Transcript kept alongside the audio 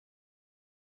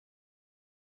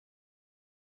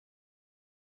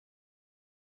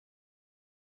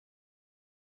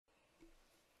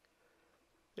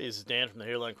Hey, this is Dan from the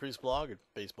Hairline Crease blog at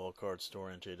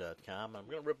baseballcardstorenj.com. I'm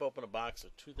going to rip open a box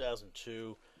of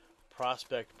 2002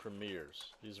 Prospect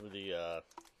Premiers. These were the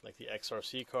like the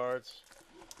XRC cards,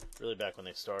 really back when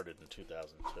they started in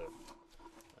 2002.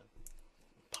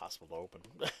 Impossible to open.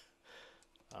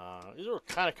 These were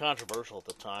kind of controversial at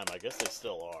the time. I guess they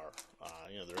still are.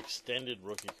 They're extended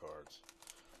rookie cards.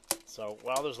 So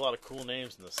while there's a lot of cool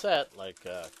names in the set, like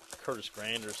Curtis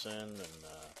Granderson and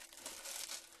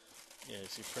you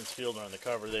see Prince Fielder on the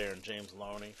cover there and James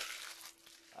Loney.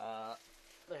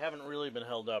 They haven't really been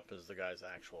held up as the guy's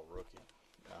actual rookie.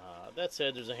 That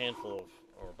said, there's a handful of,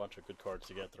 or a bunch of good cards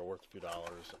to get that are worth a few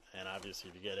dollars. And obviously,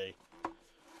 if you get a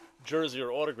jersey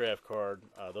or autograph card,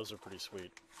 those are pretty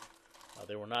sweet.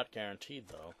 They were not guaranteed,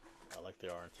 though, like they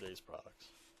are in today's products.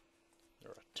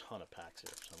 There are a ton of packs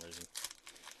here for some reason.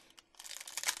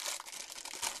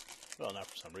 Well, not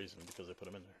for some reason, because they put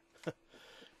them in there.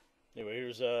 Anyway,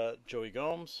 here's Joey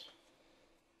Gomes.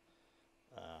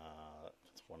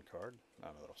 That's one card. I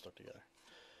don't know, they're all stuck together.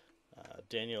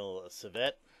 Daniel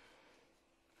Civette.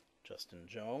 Justin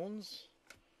Jones.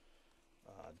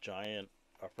 Giant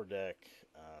Upper Deck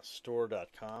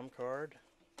Store.com card.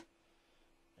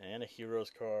 And a Heroes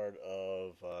card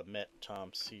of Met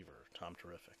Tom Seaver. Tom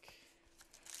Terrific.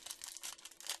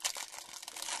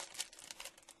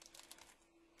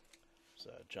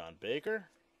 There's John Baker.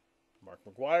 Mark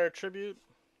McGwire tribute,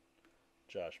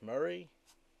 Josh Murray,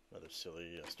 another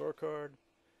silly store card,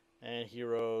 and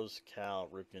Heroes Cal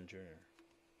Ripken Jr.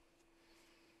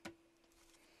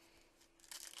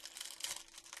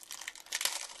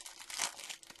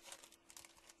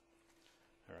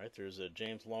 All right, there's a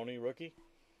James Loney rookie,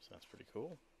 so that's pretty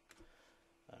cool.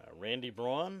 Randy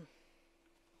Braun,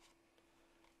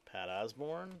 Pat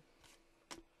Osborne,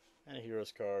 and a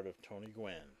Heroes card of Tony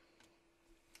Gwynn.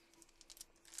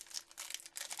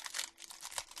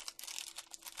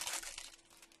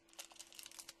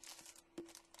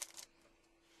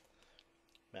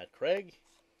 Matt Craig,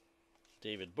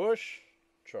 David Bush,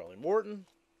 Charlie Morton.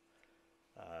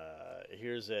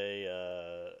 Here's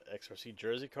a XRC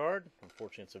jersey card.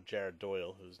 Unfortunately, it's of Jared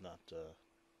Doyle, who's not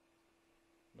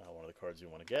one of the cards you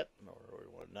want to get, or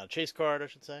not a chase card, I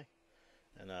should say.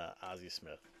 And Ozzie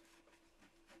Smith.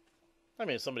 I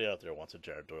mean, if somebody out there wants a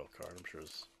Jared Doyle card, I'm sure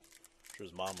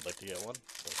his mom would like to get one.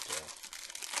 But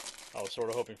I was sort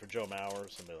of hoping for Joe Mauer or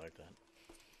somebody like that.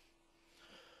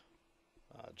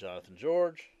 Jonathan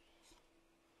George,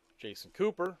 Jason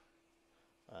Cooper,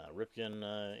 Ripken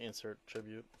insert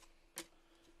tribute,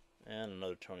 and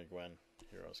another Tony Gwynn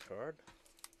Heroes card.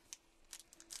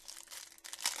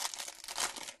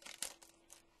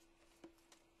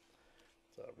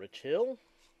 So Rich Hill,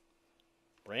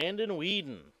 Brandon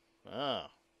Whedon. I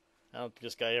don't think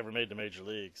this guy ever made the major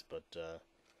leagues, but in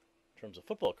terms of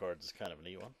football cards, it's kind of a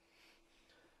neat one.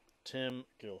 Tim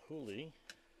Gilhooly.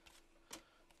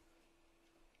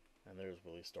 And there's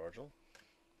Willie Stargell,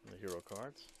 the hero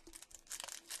cards.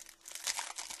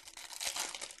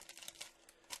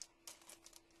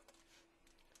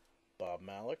 Bob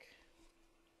Malik,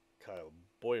 Kyle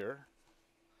Boyer,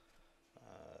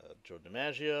 Joe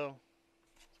DiMaggio.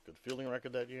 Good fielding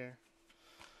record that year.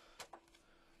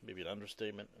 Maybe an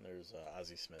understatement. And there's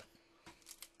Ozzie Smith.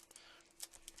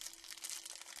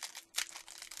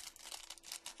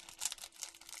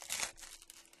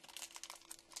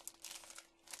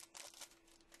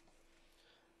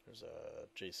 There's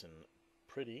Jason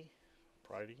Priddy.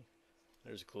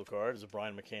 There's a cool card. There's a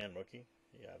Brian McCann rookie.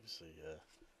 He obviously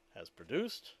has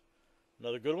produced.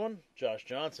 Another good one, Josh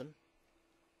Johnson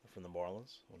from the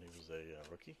Marlins when he was a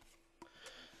rookie.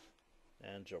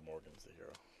 And Joe Morgan's the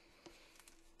hero.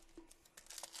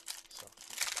 So,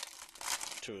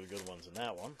 two of the good ones in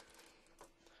that one.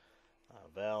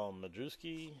 Val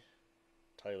Majewski,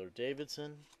 Tyler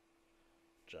Davidson,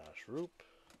 Josh Roop,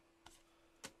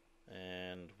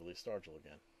 and Willie Stargell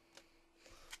again.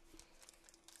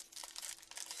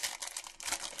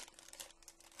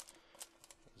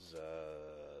 There's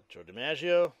Joe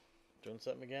DiMaggio doing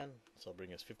something again. So I'll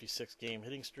bring his 56-game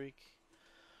hitting streak.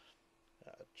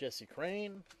 Jesse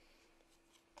Crane.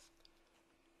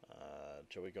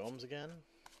 Joey Gomes again.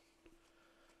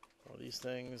 All these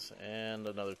things. And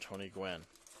another Tony Gwynn.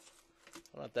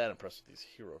 I'm not that impressed with these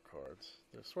hero cards.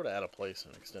 They're sort of out of place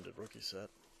in an extended rookie set.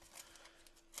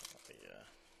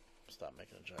 Stop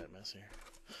making a giant mess here.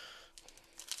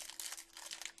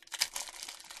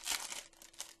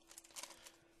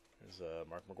 There's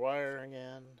Mark McGwire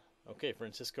again. Okay,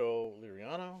 Francisco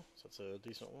Liriano, so that's a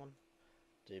decent one.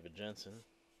 David Jensen.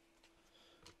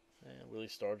 And Willie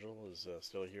Stargell is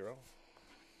still a hero.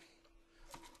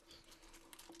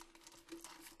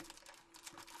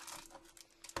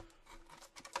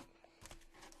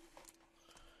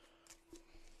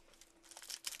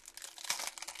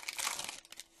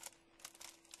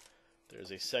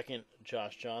 There's a second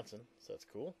Josh Johnson, so that's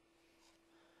cool.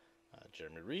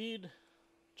 Jeremy Reed,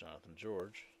 Jonathan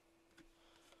George,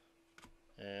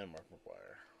 and Mark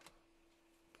McGwire,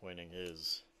 pointing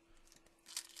his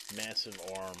massive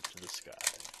arm to the sky.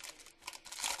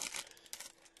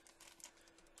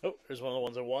 Oh, here's one of the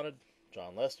ones I wanted.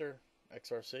 John Lester,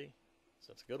 XRC. So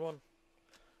that's a good one.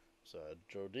 So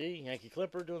Joe D, Yankee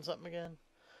Clipper doing something again.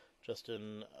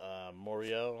 Justin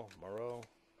Moreau,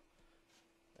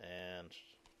 and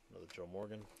another Joe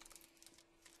Morgan.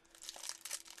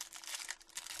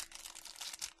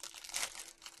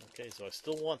 Okay, so I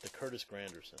still want the Curtis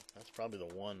Granderson. That's probably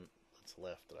the one that's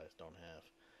left that I don't have.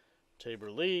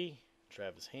 Tabor Lee,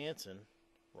 Travis Hansen,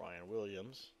 Ryan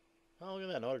Williams. Oh, look at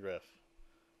that, an autograph.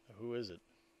 Who is it?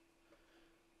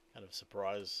 Kind of a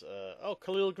surprise. Oh,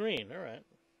 Khalil Green. All right.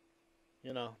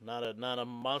 You know, not a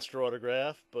monster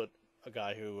autograph, but a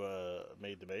guy who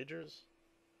made the majors,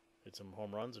 hit some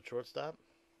home runs at shortstop.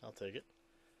 I'll take it.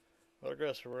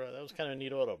 Autographs were that was kind of a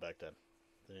neat auto back then.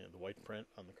 The white print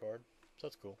on the card, so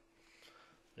that's cool.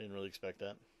 Didn't really expect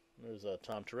that. There's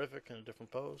Tom Terrific in a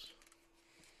different pose.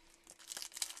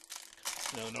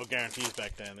 You know, no guarantees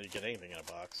back then that you get anything in a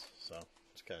box, so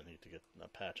it's kind of neat to get a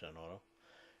patch on an auto.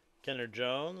 Kennard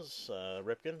Jones,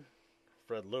 Ripken,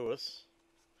 Fred Lewis,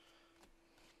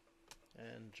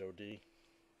 and Joe D.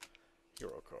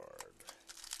 Hero card.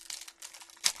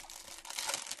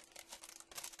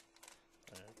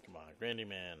 Come on, Grandy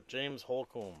Man, James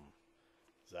Holcomb,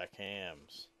 Zach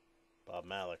Hams, Bob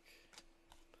Malik,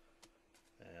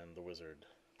 and the Wizard.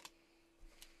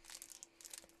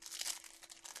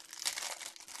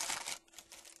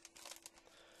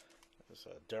 There's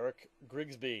Derek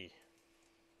Grigsby,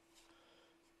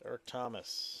 Eric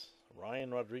Thomas,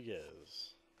 Ryan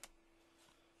Rodriguez,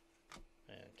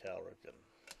 and Cal Ripken.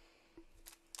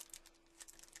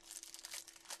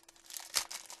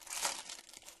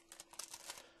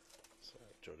 So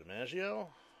Joe DiMaggio,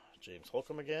 James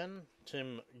Holcomb again,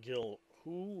 Tim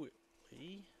Gilhooly,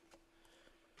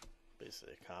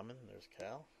 basically a common. There's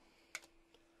Cal.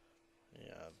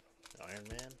 Yeah, Iron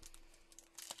Man.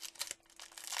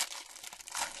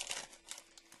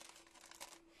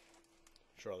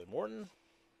 Charlie Morton,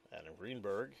 Adam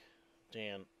Greenberg,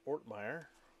 Dan Ortmeyer,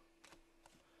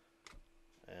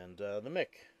 and the Mick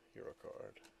Hero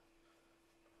card.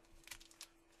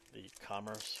 The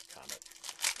Commerce Comet.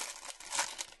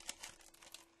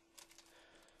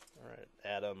 Alright,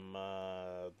 Adam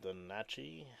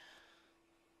Donacci,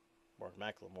 Mark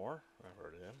McLemore, I've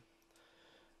heard of him.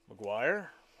 McGwire.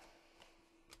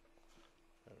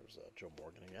 There's Joe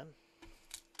Morgan again.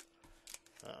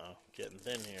 Uh-oh, getting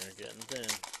thin here, getting thin.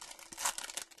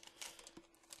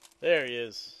 There he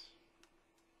is.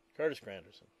 Curtis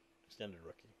Granderson, extended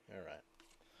rookie. Alright.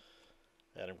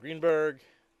 Adam Greenberg,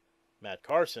 Matt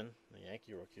Carson, the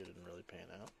Yankee rookie who didn't really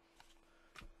pan out.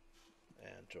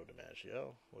 And Joe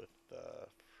DiMaggio with,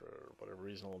 for whatever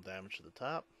reason, a little damage to the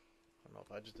top. I don't know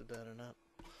if I just did that or not.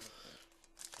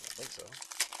 I don't think so.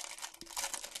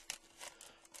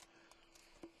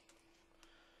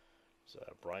 So,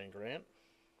 Brian Grant.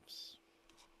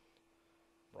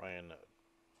 Brian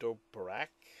Doparak,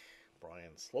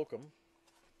 Brian Slocum,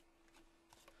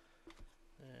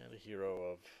 and a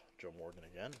hero of Joe Morgan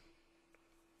again.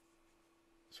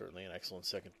 Certainly an excellent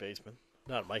second baseman.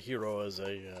 Not my hero as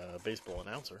a baseball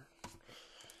announcer.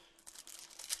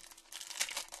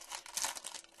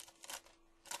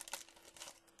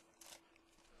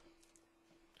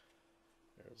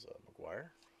 There's McGwire,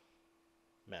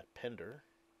 Matt Pender.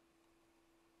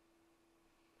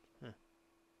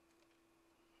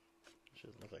 She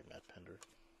doesn't look like Matt Pender.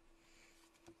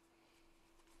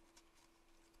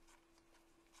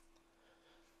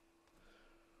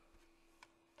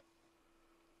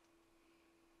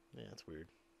 Yeah, that's weird.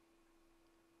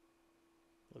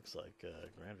 Looks like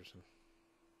Granderson.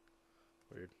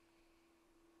 Weird.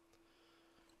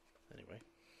 Anyway.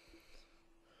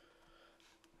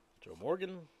 Joe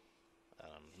Morgan,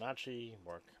 Adam Nachi,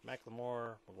 Mark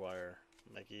McLemore, McGwire,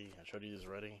 Mickey. I showed you these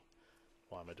already.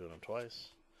 Why am I doing them twice?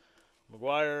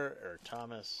 McGwire, Eric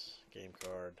Thomas, game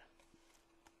card,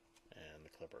 and the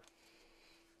Clipper.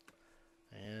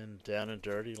 And down and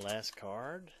dirty, last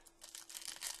card.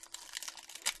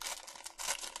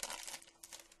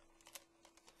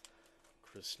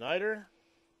 Chris Snyder,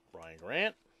 Brian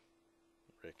Grant,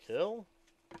 Rick Hill,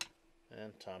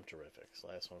 and Tom Terrific. So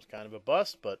last one was kind of a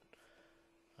bust, but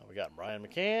we got Brian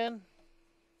McCann.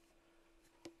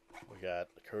 We got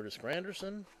Curtis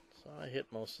Granderson. So I hit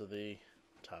most of the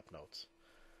top notes.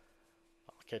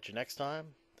 I'll catch you next time.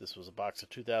 This was a box of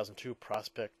 2002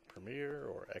 Prospect Premier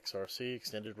or XRC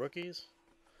Extended Rookies.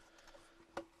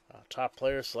 Top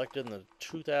players selected in the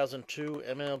 2002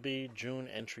 MLB June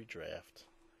entry draft.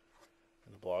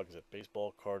 And the blog is at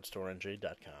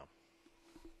baseballcardstorenj.com.